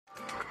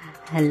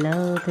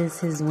Hello,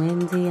 this is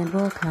Wendy and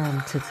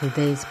welcome to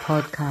today's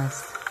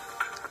podcast.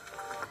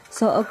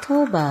 So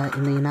October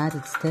in the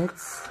United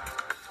States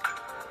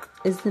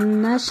is the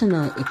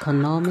National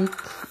Economic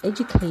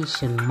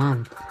Education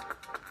Month,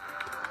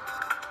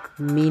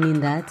 meaning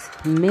that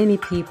many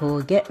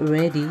people get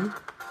ready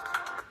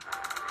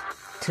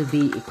to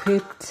be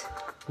equipped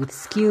with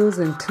skills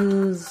and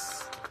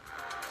tools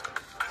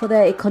for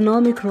their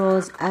economic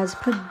roles as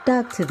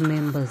productive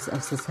members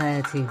of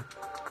society.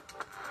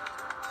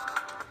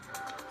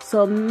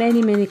 So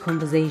many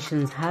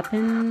conversations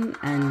happen,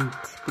 and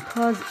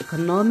because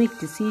economic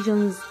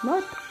decisions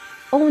not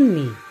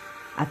only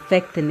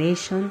affect the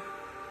nation,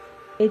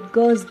 it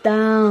goes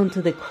down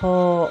to the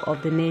core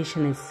of the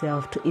nation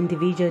itself, to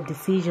individual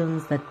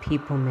decisions that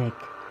people make.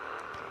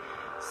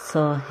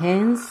 So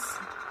hence,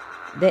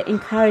 the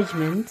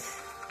encouragement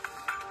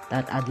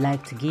that I'd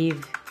like to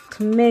give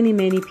to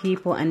many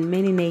people and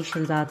many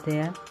nations out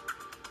there,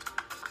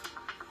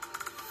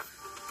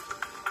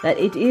 that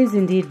it is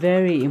indeed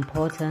very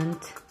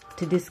important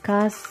to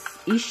discuss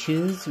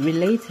issues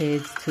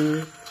related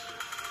to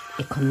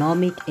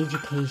economic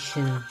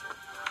education.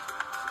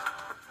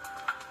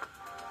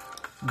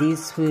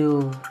 This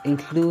will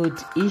include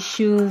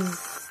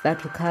issues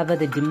that will cover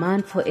the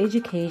demand for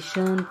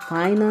education,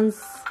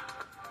 finance,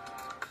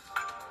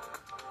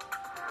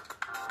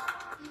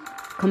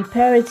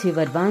 comparative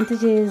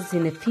advantages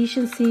in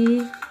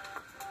efficiency,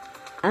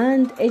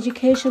 and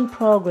education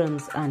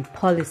programs and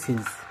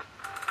policies.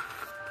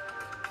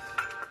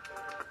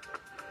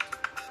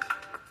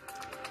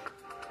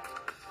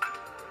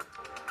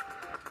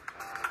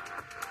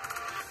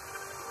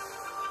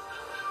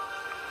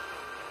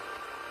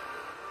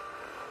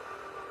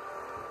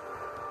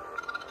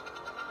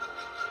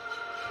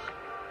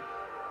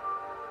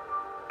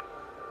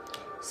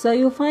 So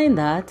you'll find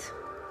that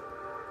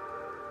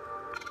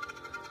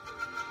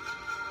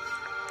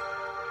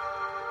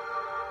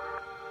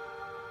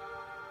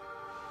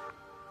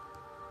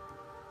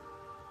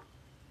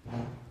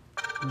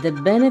the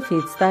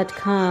benefits that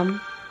come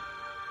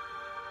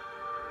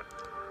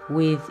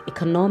with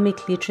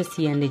economic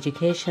literacy and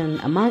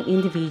education among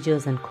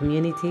individuals and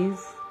communities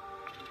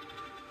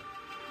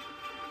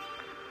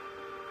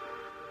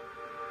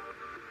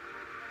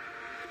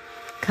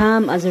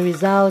come as a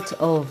result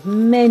of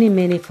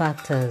many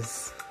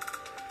factors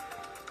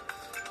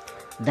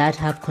that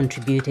have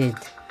contributed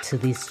to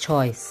this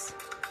choice.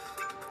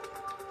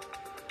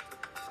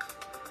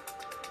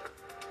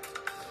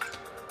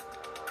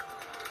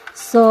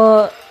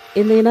 So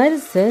in the United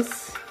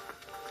States,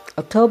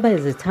 October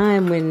is a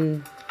time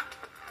when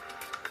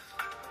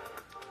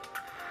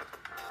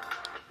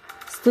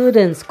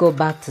students go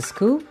back to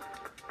school.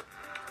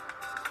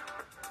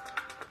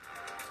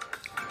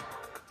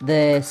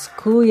 The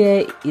school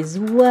year is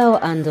well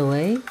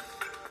underway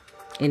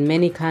in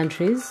many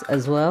countries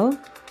as well.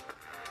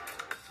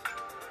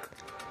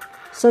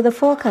 So the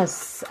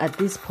focus at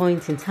this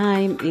point in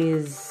time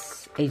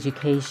is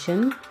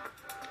education.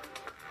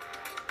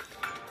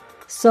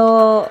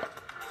 So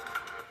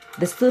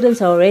the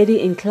students are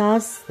already in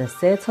class, they're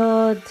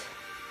settled,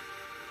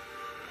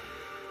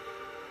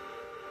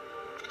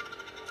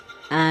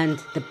 and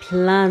the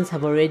plans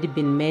have already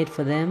been made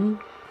for them.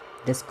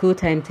 The school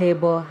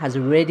timetable has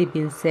already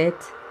been set,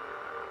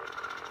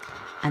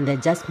 and they're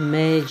just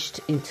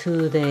merged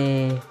into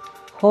the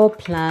whole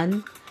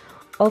plan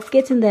of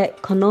getting their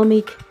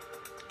economic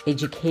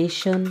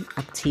education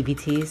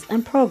activities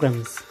and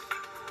programs.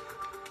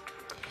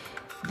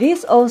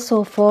 This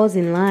also falls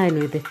in line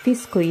with the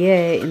fiscal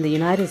year in the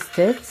United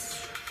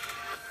States,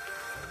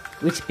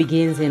 which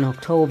begins in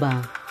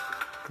October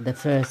the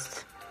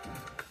 1st.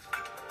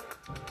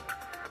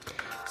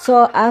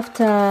 So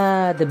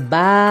after the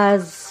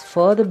buzz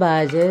for the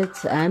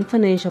budget and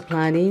financial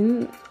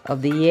planning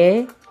of the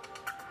year,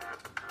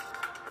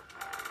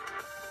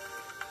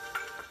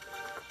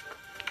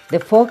 the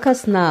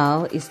focus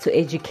now is to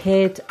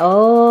educate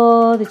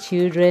all the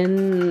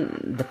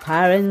children, the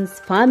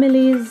parents,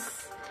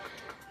 families,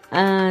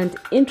 and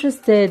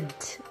interested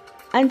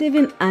and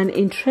even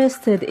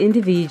uninterested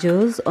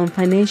individuals on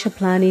financial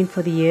planning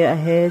for the year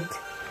ahead,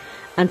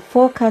 and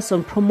focus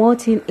on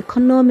promoting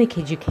economic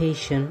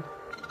education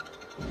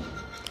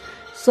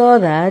so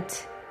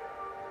that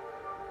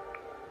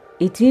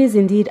it is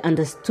indeed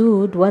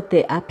understood what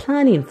they are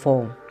planning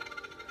for.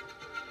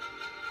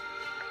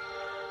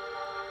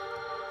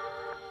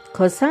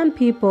 Because some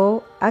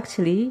people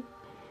actually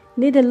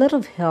need a lot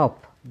of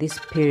help this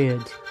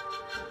period.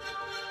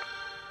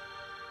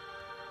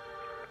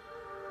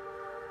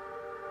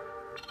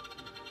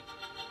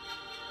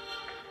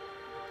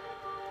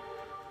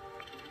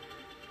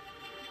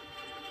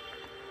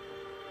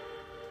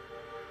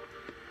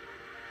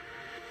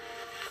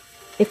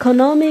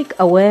 Economic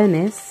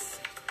awareness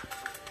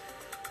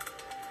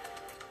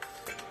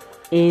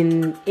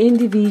in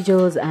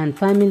individuals and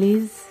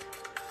families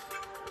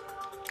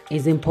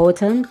is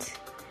important.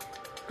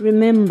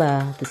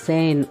 Remember the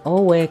saying,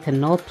 all work and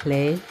no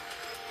play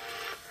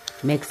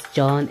makes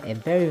John a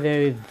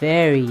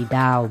very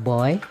dull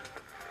boy.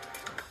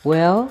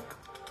 Well,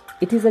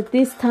 It is at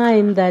this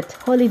time that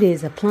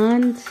holidays are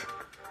planned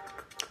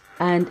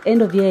and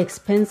end-of-year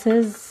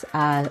expenses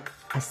are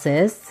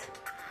assessed,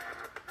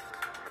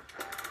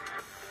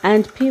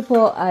 and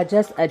people are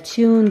just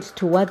attuned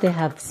to what they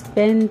have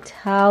spent,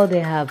 how they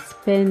have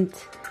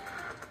spent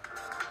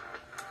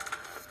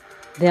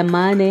their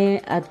money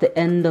at the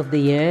end of the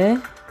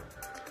year,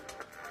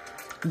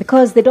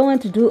 because they don't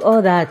want to do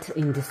all that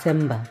in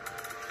December.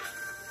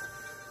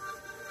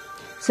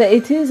 So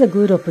it is a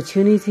good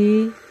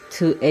opportunity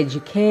to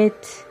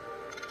educate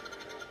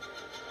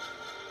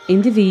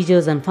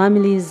individuals and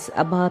families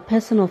about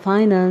personal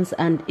finance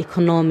and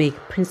economic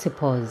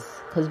principles,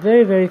 because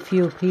very, very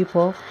few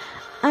people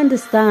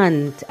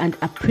understand and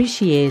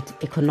appreciate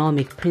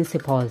economic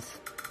principles.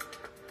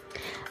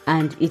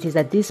 And it is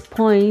at this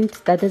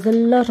point that there's a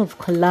lot of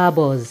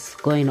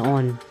collabos going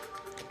on.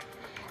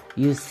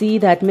 You see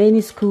that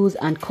many schools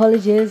and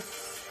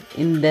colleges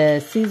in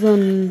the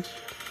season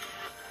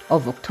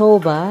of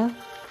October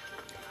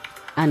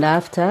and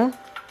after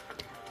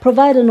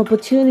provide an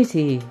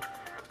opportunity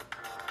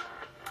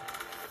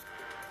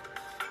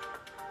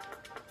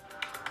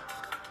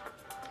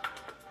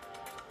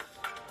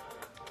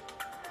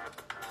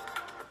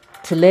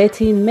to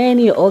let in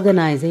many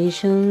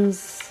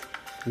organizations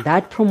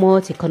that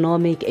promote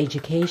economic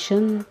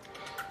education.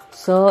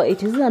 So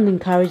it is an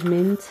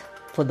encouragement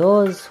for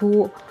those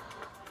who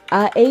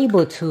are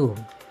able to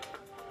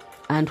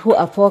and who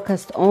are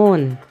focused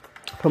on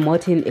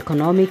promoting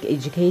economic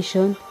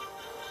education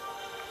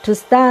to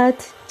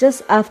start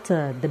just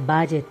after the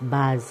budget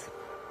buzz.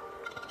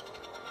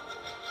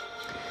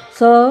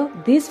 So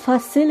this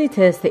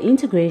facilitates the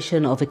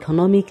integration of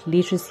economic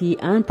literacy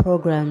and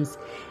programs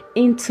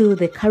into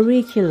the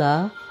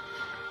curricula,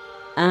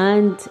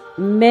 and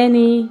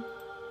many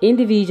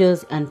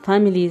individuals and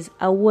families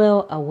are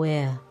well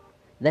aware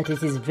that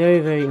it is very,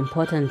 very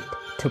important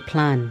to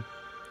plan,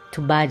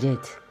 to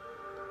budget.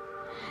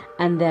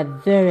 And there are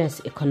various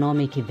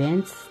economic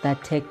events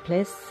that take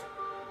place,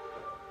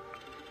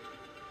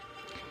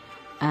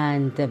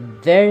 and the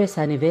various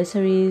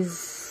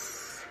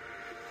anniversaries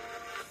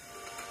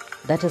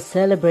that are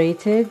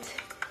celebrated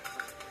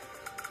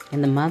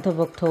in the month of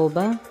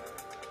October.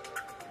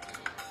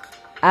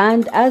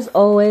 And as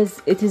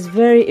always, it is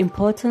very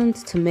important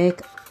to make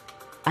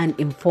an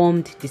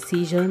informed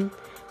decision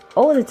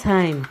all the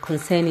time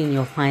concerning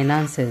your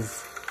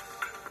finances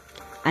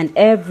and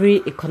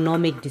every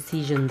economic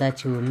decision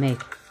that you will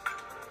make.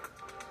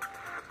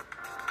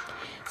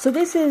 So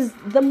this is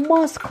the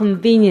most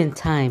convenient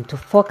time to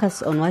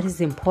focus on what is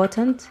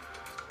important.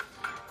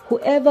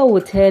 Whoever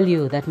will tell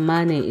you that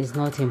money is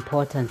not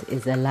important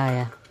is a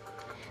liar,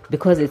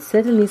 because it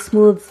certainly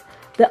smooths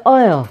the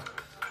oil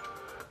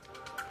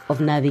of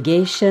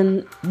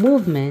navigation,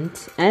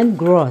 movement, and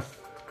growth.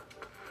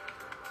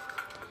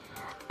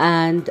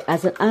 And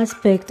as an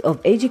aspect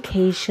of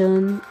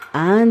education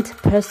and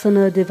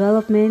personal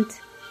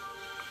development,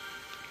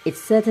 it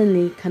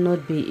certainly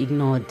cannot be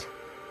ignored.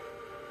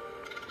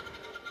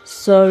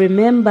 So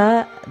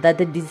remember that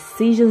the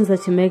decisions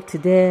that you make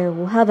today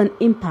will have an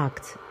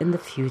impact in the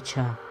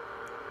future.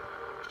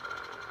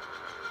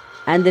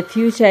 And the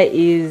future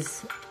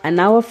is an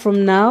hour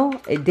from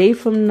now, a day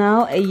from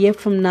now, a year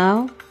from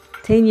now,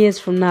 10 years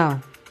from now.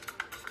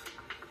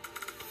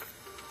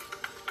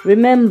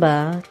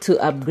 Remember to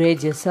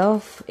upgrade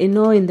yourself in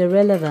knowing the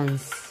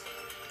relevance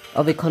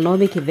of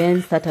economic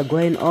events that are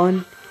going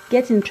on.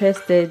 Get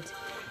interested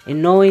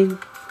in knowing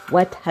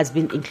what has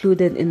been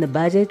included in the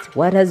budget,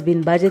 what has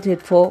been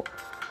budgeted for,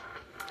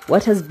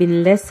 what has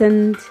been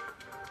lessened,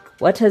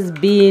 what has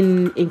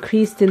been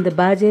increased in the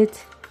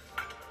budget,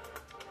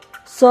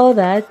 so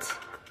that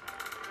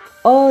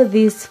all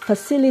this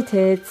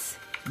facilitates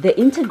the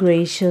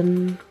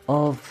integration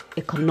of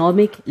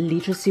economic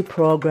literacy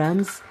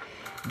programs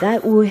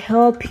that will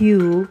help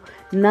you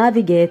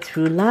navigate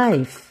through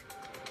life.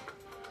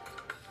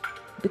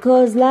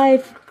 Because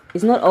life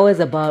is not always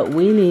about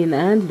winning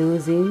and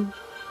losing.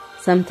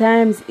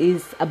 Sometimes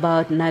it's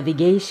about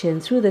navigation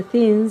through the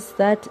things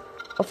that,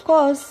 of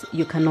course,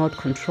 you cannot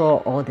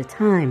control all the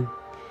time.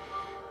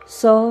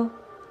 So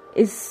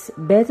it's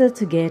better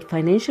to get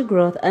financial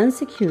growth and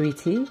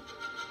security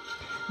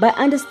by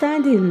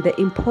understanding the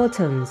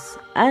importance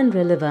and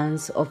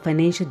relevance of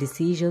financial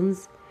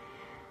decisions,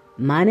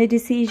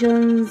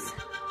 money-making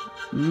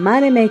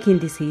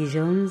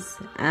decisions,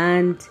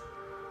 and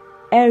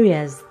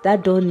areas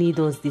that don't need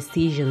those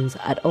decisions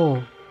at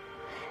all.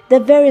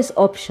 There are various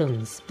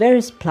options,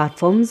 various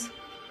platforms,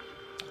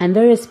 and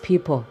various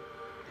people.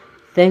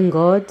 Thank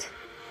God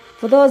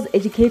for those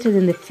educated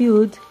in the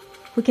field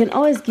who can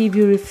always give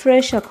you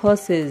refresher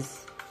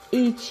courses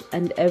each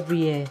and every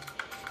year.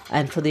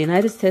 And for the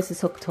United States,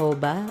 it's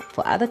October.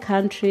 For other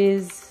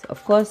countries,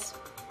 of course,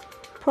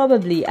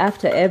 probably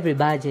after every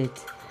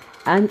budget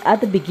and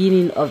at the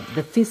beginning of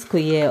the fiscal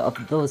year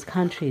of those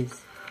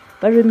countries.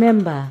 But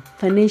remember,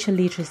 financial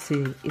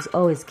literacy is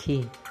always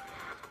key,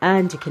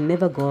 and you can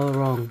never go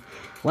wrong.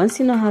 Once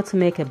you know how to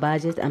make a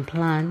budget and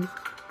plan,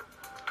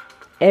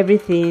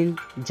 everything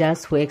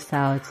just works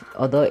out,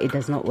 although it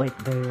does not work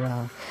very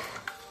well.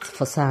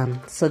 for Sam.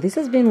 So this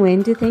has been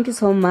Wendy. Thank you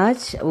so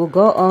much. We'll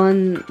go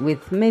on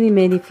with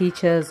many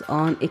features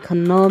on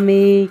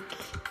economic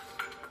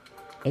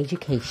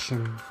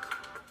education.